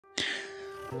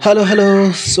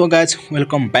Hello so guys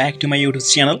welcome back to my YouTube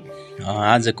channel.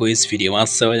 आजको यस भिडियोमा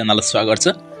सबैजनालाई स्वागत छ।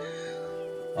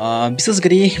 विशेष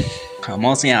गरी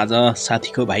म चाहिँ आज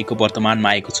साथीको भाइको वर्तमानमा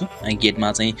आएको छु।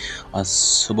 गेटमा चाहिँ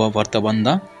शुभ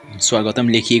वर्तबन्ध स्वागतम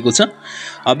लेखिएको छ।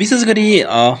 विशेष गरी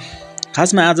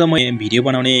खासमा आज म भिडियो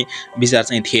बनाउने विचार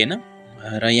चाहिँ थिएन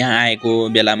र यहाँ आएको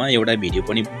बेलामा एउटा भिडियो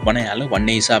पनि बनाइहाल्नु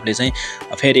भन्ने हिसाबले चाहिँ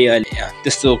फेरि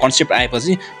त्यस्तो कन्सेप्ट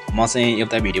आएपछि म चाहिँ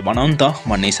एउटा भिडियो बनाउनु त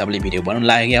भन्ने हिसाबले भिडियो बनाउन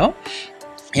लाग्यो हो।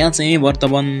 यहाँ चाहिँ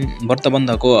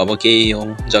वर्तबन्धको अब केही हो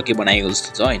जके बनाएको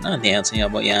जस्तो छ हैन। त्यहाँ चाहिँ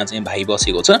अब यहाँ चाहिँ भाइ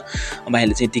बसेको छ,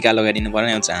 भाइले चाहिँ टिका लगाइदिनु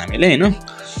पर्ने हुन्छ हामीले हैन।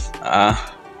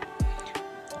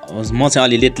 म चाहिँ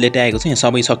अलि लेट आएको छु, यहाँ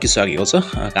सबै सकिसकेको छ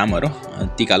कामहरु,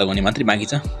 टिका लगाउने मात्रै बाँकी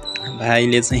छ।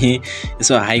 भाइले चाहिँ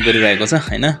यसो हाई गरिरहेको छ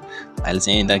हैन। भाइले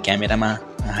चाहिँ द क्यामेरामा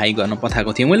हाई गर्न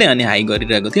पठाएको थियो मैले, अनि हाई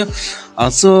गरिरहेको थियो।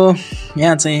 सो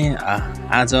यहाँ चाहिँ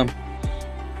आज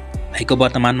भाइको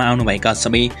वर्तमानमा आउनुभएका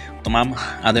सबै तमाम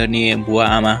आदरणीय बुवा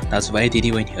आमा दाजुभाइ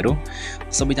दिदीबहिनीहरू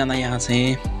सबैजना यहाँ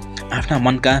चाहिँ आफ्ना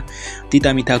मनका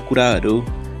तितामिठा कुराहरू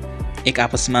एक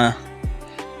आपसमा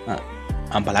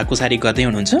भलाकुसारी गर्दै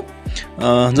हुनुहुन्छ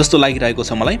जस्तो लागिरहेको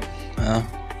छ मलाई।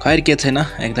 खैर के छैन,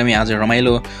 एकदमै आज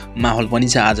रमाइलो माहौल पनि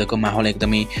छ। आजको माहौल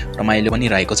एकदमै रमाइलो पनि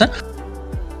रहेको छ।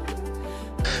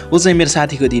 ऊ चाहिँ मेरो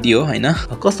साथीको दिदी हो हैन।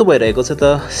 कस्तो भइरहेको छ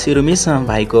त सिरुमिस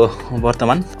भाइको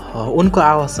वर्तमान? उनको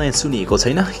आवाज चाहिँ सुनिएको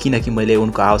छैन किनकि मैले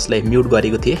उनको आवाजलाई म्युट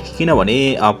गरेको थिएँ, किनभने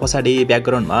पछाडि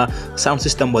ब्याकग्राउन्डमा साउन्ड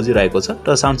सिस्टम बजिरहेको छ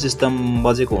र साउन्ड सिस्टम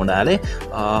बजेको हुनाले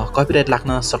कपिराइट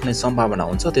लाग्न सक्ने सम्भावना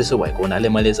हुन्छ। त्यसो भएको हुनाले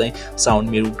मैले चाहिँ साउन्ड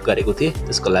म्युट गरेको थिएँ,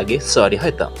 त्यसको लागि सरी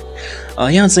है त।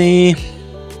 यहाँ चाहिँ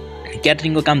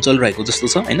क्याटरिङको काम चलिरहेको जस्तो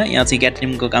छ हैन। यहाँ चाहिँ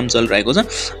क्याटरिङको काम चलिरहेको छ।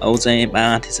 ऊ चाहिँ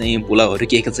माथि चाहिँ पुलावहरू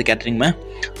के चाहिँ क्याटरिङमा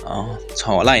छ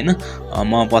होला हैन।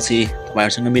 म पछि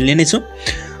तपाईहरुसँग मिल्ने नै छु।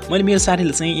 मैले मेरो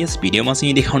साथीले चाहिँ यस भिडियोमा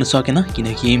चाहिँ देखाउन सकेन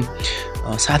किनकि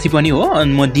साथी पनि हो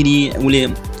अनि म दिदी, उले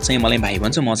चाहिँ मलाई भाइ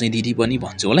भन्छ, म चाहिँ दिदी पनि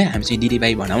भन्छु होला। हामी चाहिँ दिदी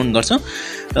भाइ भनाउन गर्छौँ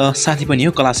र साथी पनि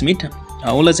हो, क्लासमेट।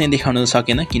 उसलाई चाहिँ देखाउन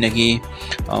सकेन किनकि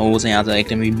ऊ चाहिँ आज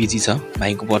एकदमै बिजी छ।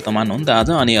 भाइको वर्तमान हो नि त आज,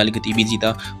 अनि अलिकति बिजी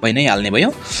त भइ नै हाल्ने भयो।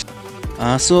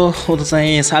 सो उता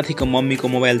चाहिँ साथीको मम्मीको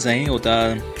मोबाइल चाहिँ उता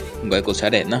गएको छ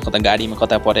अरे हैन। कता गाडीमा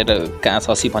कता परेर कहाँ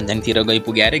ससी भन्ज्याङतिर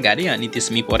गइपुग्यो अरे गाडी, अनि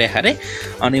त्यसमै परे अरे।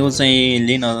 अनि ऊ चाहिँ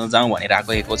लिन जाउँ भनेर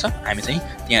आएको छ। हामी चाहिँ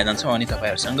त्यहाँ जान्छौँ अनि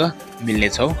तपाईहरुसँग मिल्ने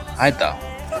छौँ है त।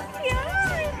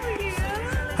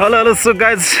 हेलो सो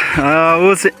गाइज,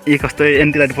 ऊ चाहिँ कस्तो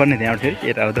एन्टिलाइट पर्ने त्यहाँ उठ्यो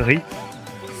यता हो त है।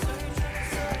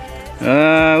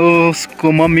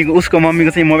 उसको मम्मीको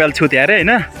चाहिँ मोबाइल छुट्यो अरे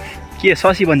हैन। के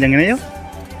ससी भन्ज्याङ नै हो,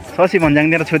 ससी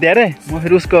भन्ज्याङतिर छुट्यो अरे। म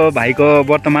फेरि उसको भाइको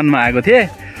वर्तमानमा आएको थिएँ,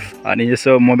 अनि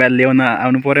यसो मोबाइल ल्याउन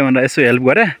आउनु पऱ्यो भनेर यसो हेल्प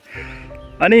गरेँ।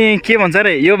 अनि के भन्छ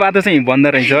अरे, यो बाटो चाहिँ बन्द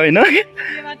रहेछ होइन।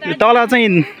 तल चाहिँ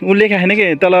ऊ लेखा छैन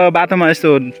कि तल बाटोमा यस्तो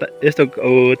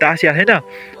टाँसिया थियो त।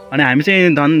 अनि हामी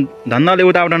चाहिँ धन्नले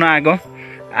उताबाट नआएको,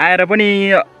 आएर पनि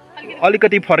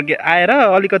अलिकति आएर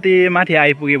अलिकति माथि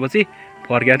आइपुगेपछि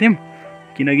फर्केका थियौँ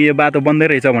किनकि यो बाटो बन्दै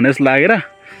रहेछ भन्ने जस्तो लागेर।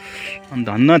 अनि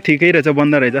धन्न ठिकै रहेछ,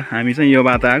 बन्द रहेछ। हामी चाहिँ यो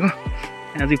बाटो आएको,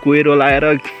 यहाँ चाहिँ कुहिरो लगाएर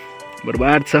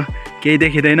बर्बाद छ, केही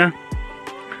देखिँदैन।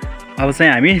 अब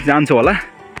चाहिँ हामी जान्छौँ होला।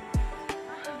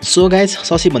 सो गाइज,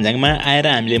 ससी भन्ज्याङमा आएर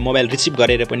हामीले मोबाइल रिसिभ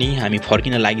गरेर पनि हामी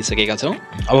फर्किन लागिसकेका छौँ।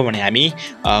 अब भने हामी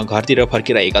घरतिर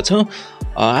फर्किरहेका छौँ।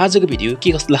 आजको भिडियो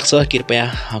के कस्तो लाग्छ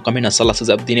कृपया कमेन्टमा सल्लाह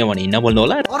सुझाव दिने भने नभुल्नु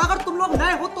होला। और अगर तुम लोग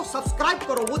नए हो तो सब्सक्राइब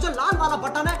करो, वो जो लाल वाला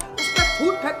बटन है उस पे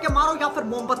फूट फेंक के मारो या फिर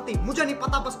मोमबत्ती, मुझे नहीं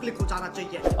पता, बस क्लिक हो जाना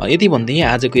चाहिए। यति भन्दै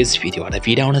आजको यस भिडियोबाट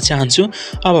बिराउन चाहन्छु।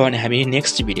 अब भने हामी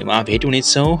नेक्स्ट भिडियोमा भेट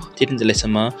हुनेछौँ।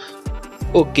 त्यतिन्जेलसम्म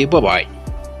ओके, बाइ बाइ।